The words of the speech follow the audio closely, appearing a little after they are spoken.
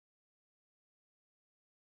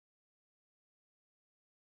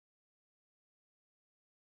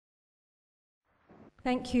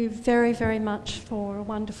Thank you very, very much for a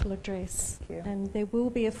wonderful address. Thank you. And there will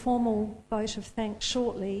be a formal vote of thanks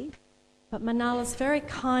shortly, but Manal has very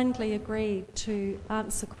kindly agreed to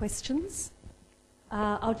answer questions.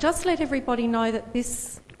 I'll just let everybody know that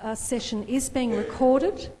this session is being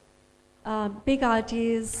recorded. Big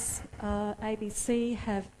Ideas ABC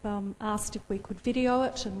have asked if we could video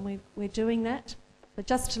it, and we're doing that, but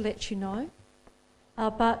just to let you know.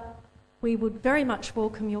 But we would very much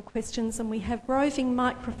welcome your questions, and we have roving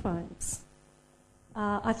microphones.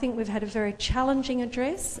 I think we've had a very challenging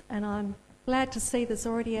address, and I'm glad to see there's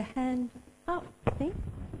already a hand up, I think.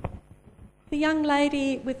 The young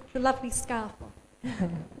lady with the lovely scarf on.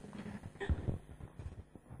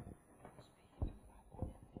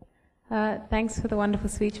 Thanks for the wonderful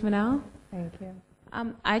speech, Manal. Thank you.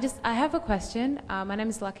 I have a question. My name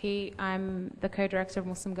is Lucky. I'm the co-director of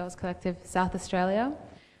Muslim Girls Collective South Australia,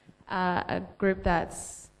 a group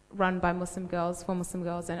that's run by Muslim girls, for Muslim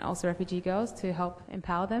girls, and also refugee girls to help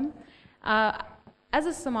empower them. As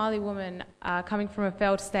a Somali woman coming from a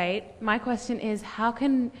failed state, my question is, how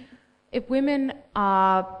can, if women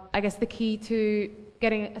are, I guess, the key to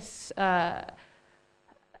getting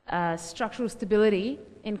structural stability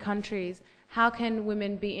in countries, how can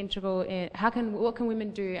women be integral in, what can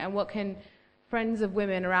women do, and what can friends of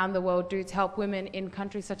women around the world do to help women in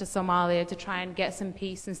countries such as Somalia to try and get some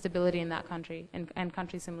peace and stability in that country and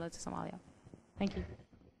countries similar to Somalia? Thank you.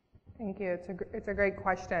 Thank you. It's a great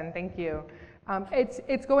question. Thank you.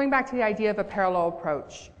 It's going back to the idea of a parallel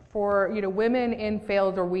approach for women in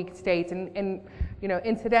failed or weak states, and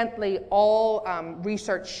incidentally, all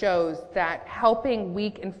research shows that helping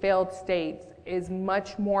weak and failed states is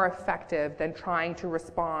much more effective than trying to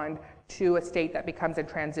respond to a state that becomes a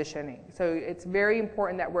transitioning. So it's very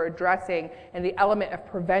important that we're addressing, and the element of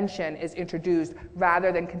prevention is introduced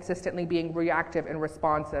rather than consistently being reactive and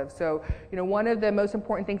responsive. So, one of the most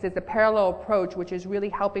important things is the parallel approach, which is really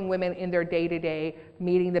helping women in their day-to-day,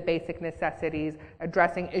 meeting the basic necessities,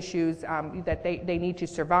 addressing issues that they need to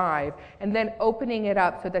survive, and then opening it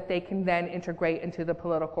up so that they can then integrate into the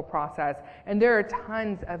political process. And there are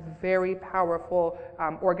tons of very powerful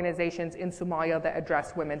organizations in Somalia that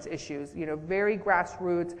address women's issues. Very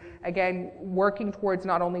grassroots, again, working towards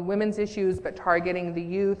not only women's issues, but targeting the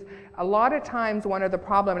youth. A lot of times, one of the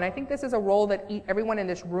problems, and I think this is a role that everyone in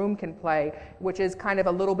this room can play, which is kind of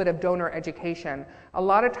a little bit of donor education. A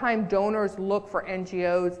lot of time, donors look for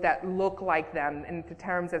NGOs that look like them in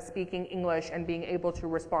terms of speaking English and being able to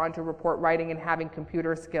respond to report writing and having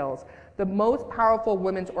computer skills. The most powerful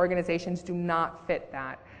women's organizations do not fit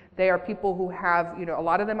that. They are people who have, a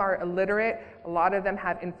lot of them are illiterate, a lot of them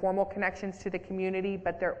have informal connections to the community,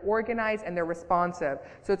 but they're organized and they're responsive.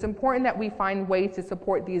 So it's important that we find ways to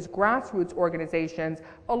support these grassroots organizations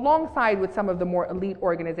alongside with some of the more elite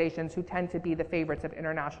organizations who tend to be the favorites of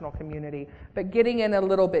international community, but getting in a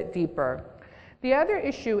little bit deeper. The other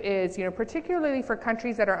issue is, particularly for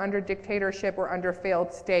countries that are under dictatorship or under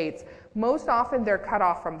failed states, most often they're cut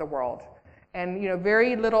off from the world. And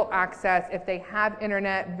very little access. If they have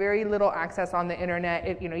internet, very little access on the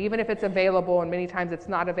internet. Even if it's available, and many times it's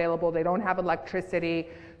not available, they don't have electricity.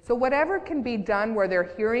 So whatever can be done where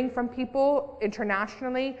they're hearing from people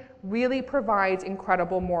internationally really provides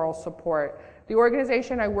incredible moral support. The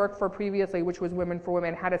organization I worked for previously, which was Women for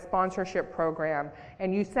Women, had a sponsorship program,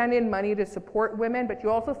 and you send in money to support women, but you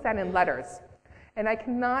also send in letters. And I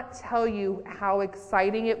cannot tell you how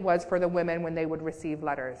exciting it was for the women when they would receive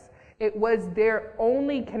letters. It was their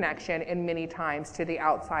only connection in many times to the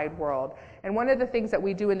outside world. And one of the things that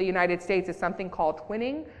we do in the United States is something called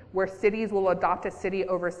twinning, where cities will adopt a city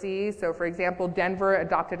overseas. So for example, Denver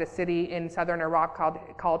adopted a city in southern Iraq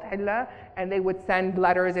called Hilla, and they would send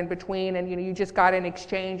letters in between, and you just got an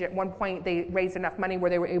exchange. At one point, they raised enough money where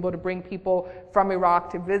they were able to bring people from Iraq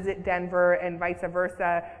to visit Denver and vice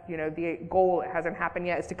versa. The goal, it hasn't happened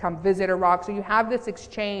yet, is to come visit Iraq. So you have this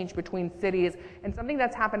exchange between cities, and something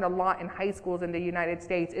that's happened a lot in high schools in the United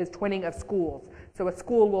States is twinning of schools. So a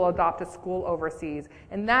school will adopt a school overseas.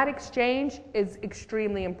 And that exchange is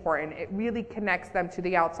extremely important. It really connects them to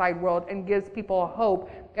the outside world and gives people a hope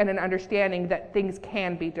and an understanding that things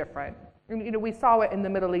can be different. We saw it in the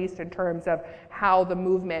Middle East in terms of how the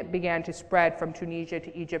movement began to spread from Tunisia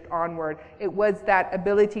to Egypt onward. It was that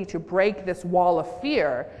ability to break this wall of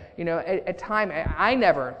fear. At a time, I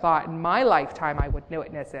never thought in my lifetime I would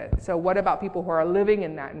witness it. So what about people who are living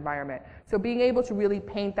in that environment? So being able to really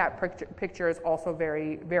paint that picture is also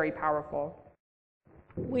very, very powerful.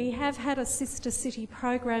 We have had a sister city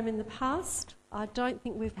program in the past. I don't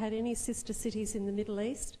think we've had any sister cities in the Middle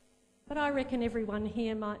East. But I reckon everyone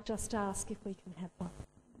here might just ask if we can have one.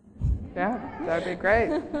 Yeah, that'd be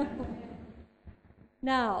great.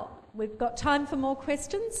 Now, we've got time for more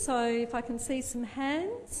questions, so if I can see some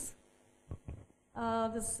hands.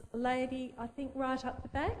 There's a lady, I think, right up the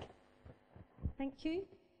back. Thank you.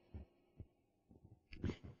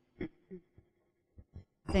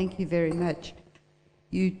 Thank you very much.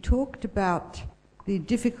 You talked about the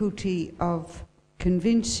difficulty of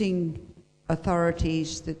convincing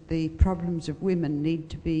authorities that the problems of women need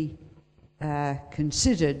to be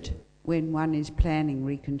considered when one is planning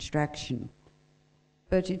reconstruction.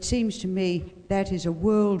 But it seems to me that is a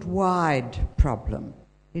worldwide problem.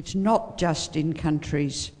 It's not just in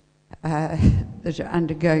countries that are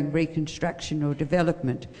undergoing reconstruction or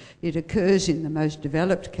development. It occurs in the most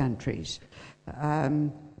developed countries.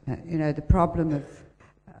 The problem of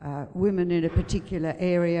women in a particular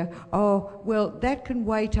area, oh, well, that can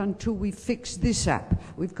wait until we fix this up.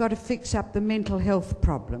 We've got to fix up the mental health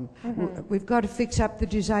problem. Mm-hmm. We've got to fix up the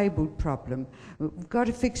disabled problem. We've got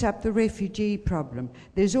to fix up the refugee problem.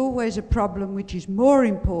 There's always a problem which is more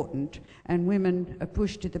important, and women are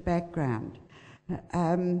pushed to the background.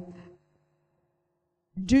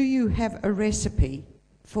 Do you have a recipe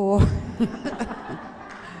for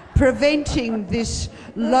preventing this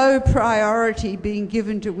low priority being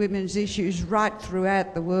given to women's issues right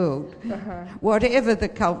throughout the world, whatever the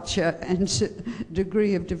culture and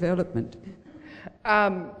degree of development?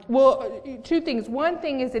 Well, two things. One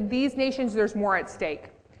thing is that these nations, there's more at stake.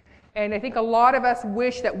 And I think a lot of us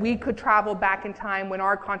wish that we could travel back in time when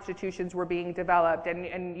our constitutions were being developed.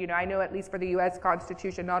 And I know at least for the U.S.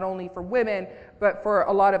 Constitution, not only for women, but for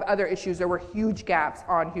a lot of other issues, there were huge gaps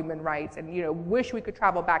on human rights. And, wish we could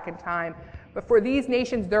travel back in time. But for these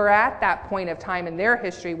nations, they're at that point of time in their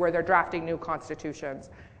history where they're drafting new constitutions.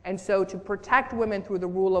 And so to protect women through the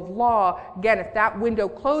rule of law, again, if that window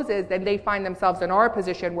closes, then they find themselves in our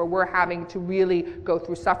position where we're having to really go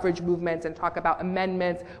through suffrage movements and talk about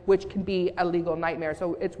amendments, which can be a legal nightmare.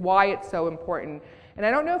 So it's why it's so important. And I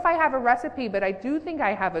don't know if I have a recipe, but I do think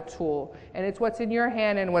I have a tool. And it's what's in your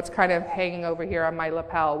hand and what's kind of hanging over here on my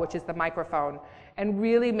lapel, which is the microphone. And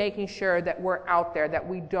really making sure that we're out there, that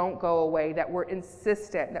we don't go away, that we're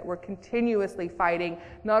insistent, that we're continuously fighting,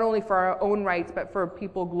 not only for our own rights, but for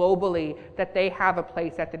people globally, that they have a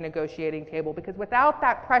place at the negotiating table. Because without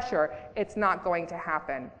that pressure, it's not going to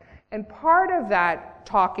happen. And part of that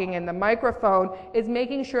talking in the microphone is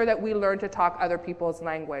making sure that we learn to talk other people's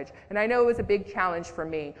language. And I know it was a big challenge for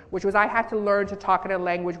me, which was I had to learn to talk in a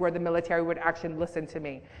language where the military would actually listen to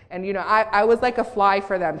me. And I was like a fly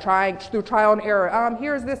for them, trying through trial and error.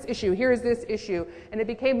 Here's this issue. And it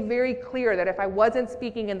became very clear that if I wasn't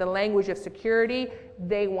speaking in the language of security,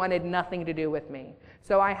 they wanted nothing to do with me.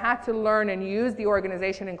 So I had to learn and use the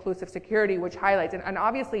organization Inclusive Security, which highlights, and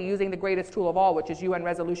obviously using the greatest tool of all, which is UN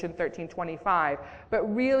Resolution 1325, but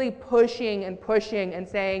really pushing and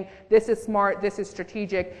saying, this is smart, this is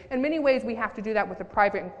strategic. In many ways, we have to do that with the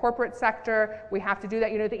private and corporate sector. We have to do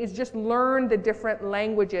that, it's just learn the different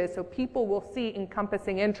languages so people will see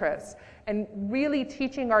encompassing interests. And really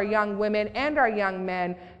teaching our young women and our young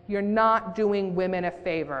men, you're not doing women a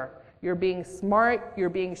favor. You're being smart, you're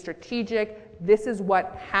being strategic. This is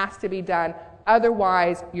what has to be done.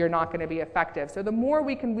 Otherwise, you're not going to be effective. So the more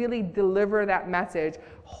we can really deliver that message,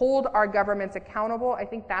 hold our governments accountable, I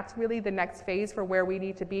think that's really the next phase for where we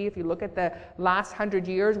need to be. If you look at the last 100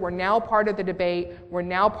 years, we're now part of the debate. We're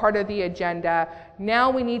now part of the agenda. Now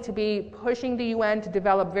we need to be pushing the UN to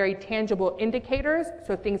develop very tangible indicators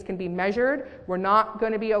so things can be measured. We're not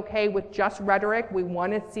going to be okay with just rhetoric. We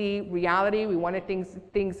want to see reality. We want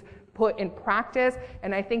things put in practice,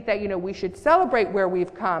 and I think that we should celebrate where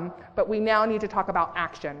we've come, but we now need to talk about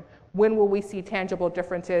action. When will we see tangible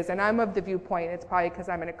differences? And I'm of the viewpoint, it's probably because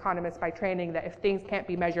I'm an economist by training, that if things can't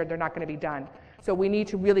be measured, they're not going to be done. So we need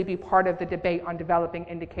to really be part of the debate on developing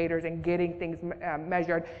indicators and getting things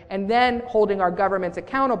measured, and then holding our governments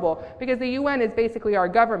accountable, because the UN is basically our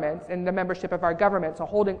governments and the membership of our government, so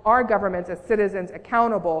holding our governments as citizens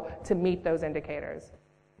accountable to meet those indicators.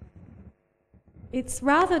 It's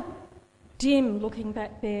rather dim looking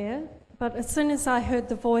back there, but as soon as I heard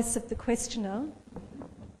the voice of the questioner,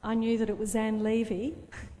 I knew that it was Anne Levy.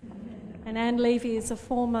 And Anne Levy is a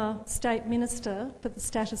former state minister for the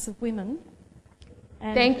status of women.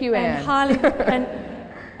 And, thank you, Anne.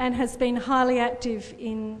 And has been highly active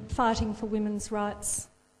in fighting for women's rights,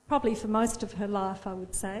 probably for most of her life, I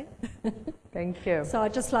would say. Thank you. So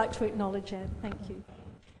I'd just like to acknowledge Anne. Thank you.